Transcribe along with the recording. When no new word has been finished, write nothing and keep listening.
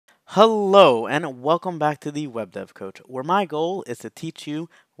Hello and welcome back to the Web Dev Coach, where my goal is to teach you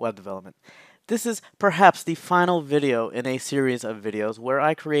web development. This is perhaps the final video in a series of videos where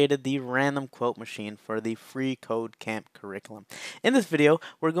I created the random quote machine for the FreeCodeCamp curriculum. In this video,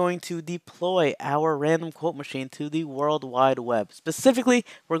 we're going to deploy our random quote machine to the World Wide Web. Specifically,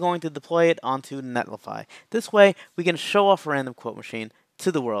 we're going to deploy it onto Netlify. This way, we can show off a random quote machine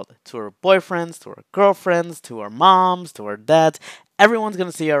to the world, to our boyfriends, to our girlfriends, to our moms, to our dads. Everyone's going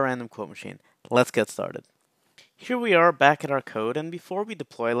to see our random quote machine. Let's get started. Here we are back at our code, and before we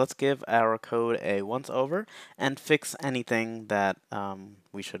deploy, let's give our code a once over and fix anything that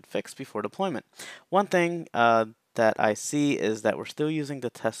we should fix before deployment. One thing that I see is that we're still using the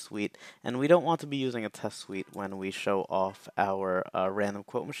test suite, and we don't want to be using a test suite when we show off our random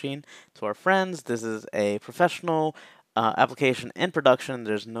quote machine to our friends. This is a professional application in production.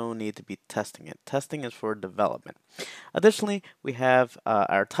 There's no need to be testing it. Testing is for development. Additionally, we have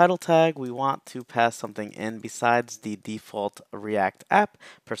our title tag. We want to pass something in besides the default React app.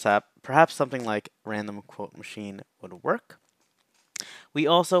 Perhaps something like random quote machine would work. We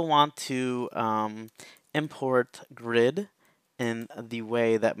also want to import grid in the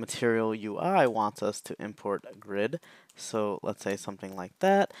way that Material UI wants us to import grid. So let's say something like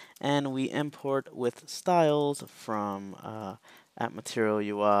that, and we import with styles from at Material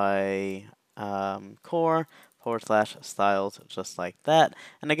UI core /styles, just like that.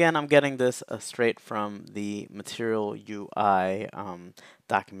 And again, I'm getting this straight from the Material UI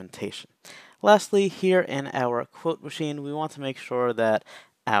documentation. Lastly, here in our quote machine, we want to make sure that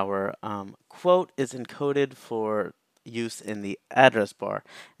our quote is encoded for use in the address bar,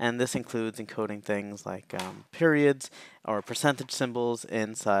 and this includes encoding things like periods or percentage symbols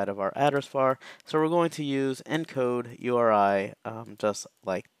inside of our address bar. So we're going to use encode URI just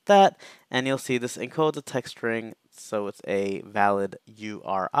like that, and you'll see this encodes a text string, so it's a valid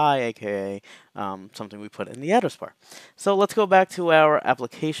URI, aka something we put in the address bar. So let's go back to our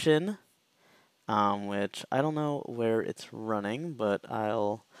application, which I don't know where it's running, but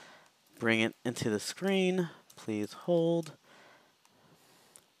I'll bring it into the screen. Please hold.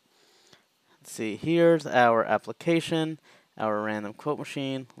 Let's see, here's our application, our random quote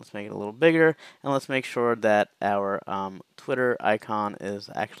machine. Let's make it a little bigger, and let's make sure that our Twitter icon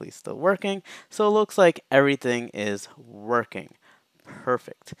is actually still working. So it looks like everything is working.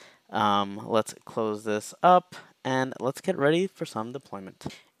 Perfect. Let's close this up, and let's get ready for some deployment.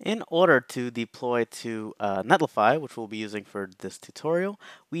 In order to deploy to Netlify, which we'll be using for this tutorial,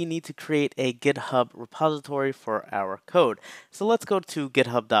 we need to create a GitHub repository for our code. So let's go to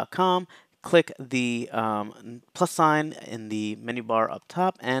github.com, click the plus sign in the menu bar up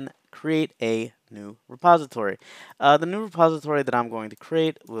top, and create a new repository. The new repository that I'm going to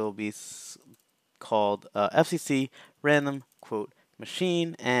create will be called FCC random quote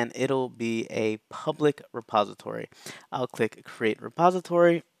machine, and it'll be a public repository. I'll click create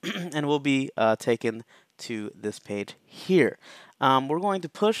repository and we'll be taken to this page here. We're going to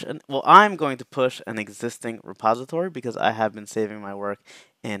push, I'm going to push an existing repository because I have been saving my work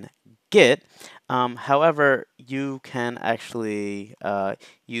in Git. However, you can actually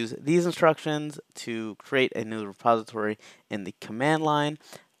use these instructions to create a new repository in the command line,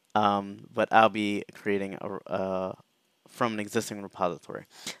 but I'll be creating from an existing repository.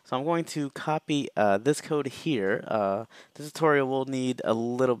 So I'm going to copy this code here. This tutorial will need a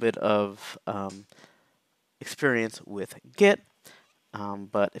little bit of experience with Git,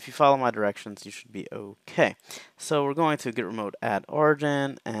 but if you follow my directions, you should be okay. So we're going to git remote add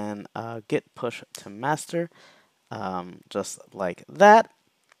origin and git push to master, just like that.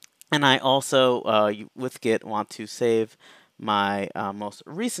 And I also, with Git, want to save my most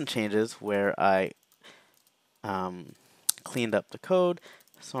recent changes where I cleaned up the code.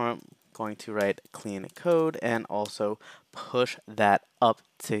 So I'm going to write clean code and also push that up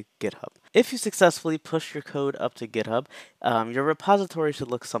to GitHub. If you successfully push your code up to GitHub, your repository should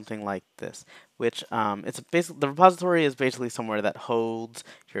look something like this, which the repository is basically somewhere that holds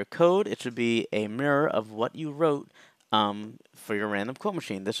your code. It should be a mirror of what you wrote for your random quote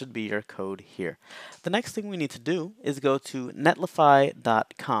machine. This should be your code here. The next thing we need to do is go to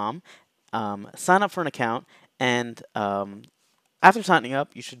netlify.com, sign up for an account, and after signing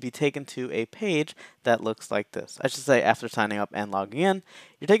up, you should be taken to a page that looks like this. I should say after signing up and logging in,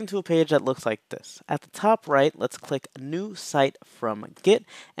 you're taken to a page that looks like this. At the top right, let's click New Site from Git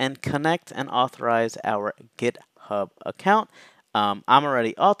and connect and authorize our GitHub account. I'm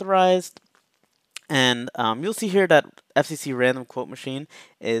already authorized, and you'll see here that FCC random quote machine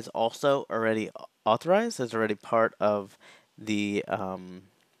is also already authorized. It's already part of the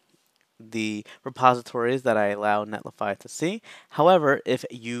the repositories that I allow Netlify to see. However, if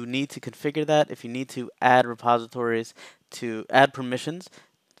you need to configure that, if you need to add repositories to add permissions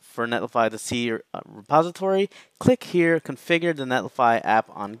for Netlify to see your repository, click here, configure the Netlify app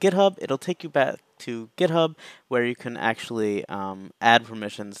on GitHub. It'll take you back to GitHub where you can actually add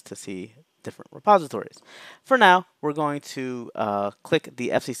permissions to see different repositories. For now, we're going to click the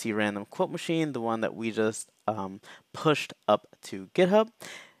FCC random quote machine, the one that we just pushed up to GitHub.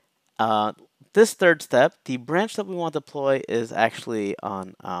 This third step, the branch that we want to deploy is actually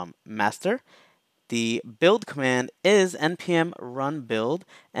on master. The build command is npm run build,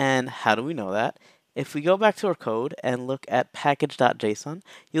 and how do we know that? If we go back to our code and look at package.json,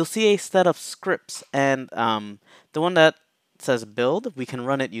 you'll see a set of scripts, and the one that says build, we can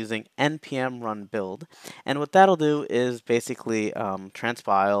run it using npm run build, and what that'll do is basically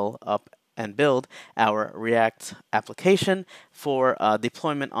transpile up and build our React application for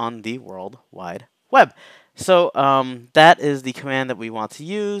deployment on the World Wide Web. So that is the command that we want to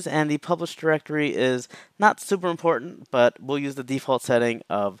use, and the publish directory is not super important, but we'll use the default setting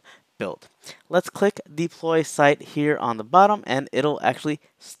of build. Let's click deploy site here on the bottom, and it'll actually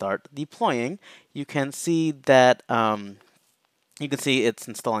start deploying. You can see that it's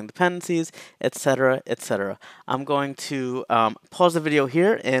installing dependencies, etc., etc. I'm going to pause the video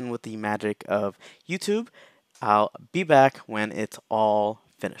here, and with the magic of YouTube, I'll be back when it's all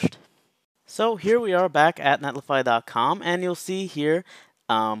finished. So here we are back at netlify.com, and you'll see here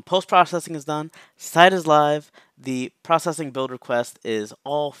post-processing is done, site is live, the processing build request is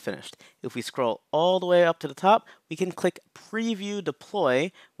all finished. If we scroll all the way up to the top, we can click preview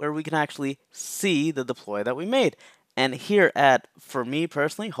deploy, where we can actually see the deploy that we made. And here at, for me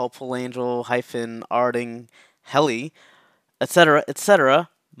personally, Hopeful Angel, Arding, Heli, etc., etc.,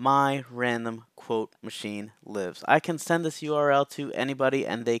 my random quote machine lives. I can send this URL to anybody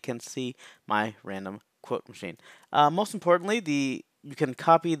and they can see my random quote machine. Most importantly, you can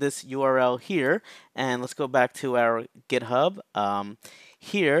copy this URL here, and let's go back to our GitHub.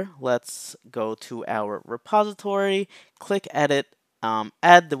 Here, let's go to our repository, click edit,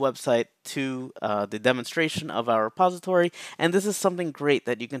 add the website to the demonstration of our repository, and this is something great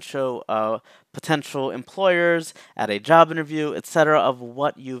that you can show potential employers at a job interview, etc., of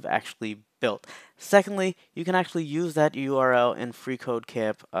what you've actually built. Secondly, you can actually use that URL in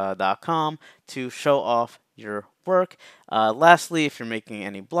FreeCodeCamp.com to show off your work. Lastly, if you're making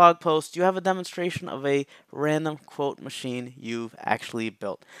any blog posts, you have a demonstration of a random quote machine you've actually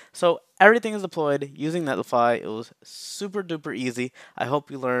built. So everything is deployed using Netlify. It was super duper easy. I hope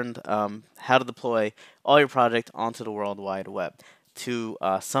you learned how to deploy all your project onto the World Wide Web. To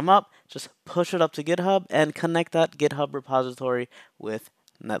sum up, just push it up to GitHub and connect that GitHub repository with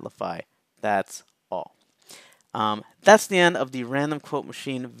Netlify. That's all. That's the end of the random quote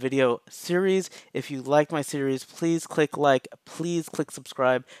machine video series. If you like my series, please click like, please click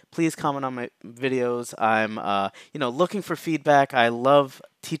subscribe, please comment on my videos. I'm looking for feedback. I love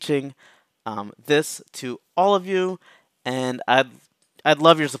teaching this to all of you, and I'd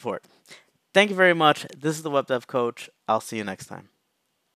love your support. Thank you very much. This is the Web Dev Coach. I'll see you next time.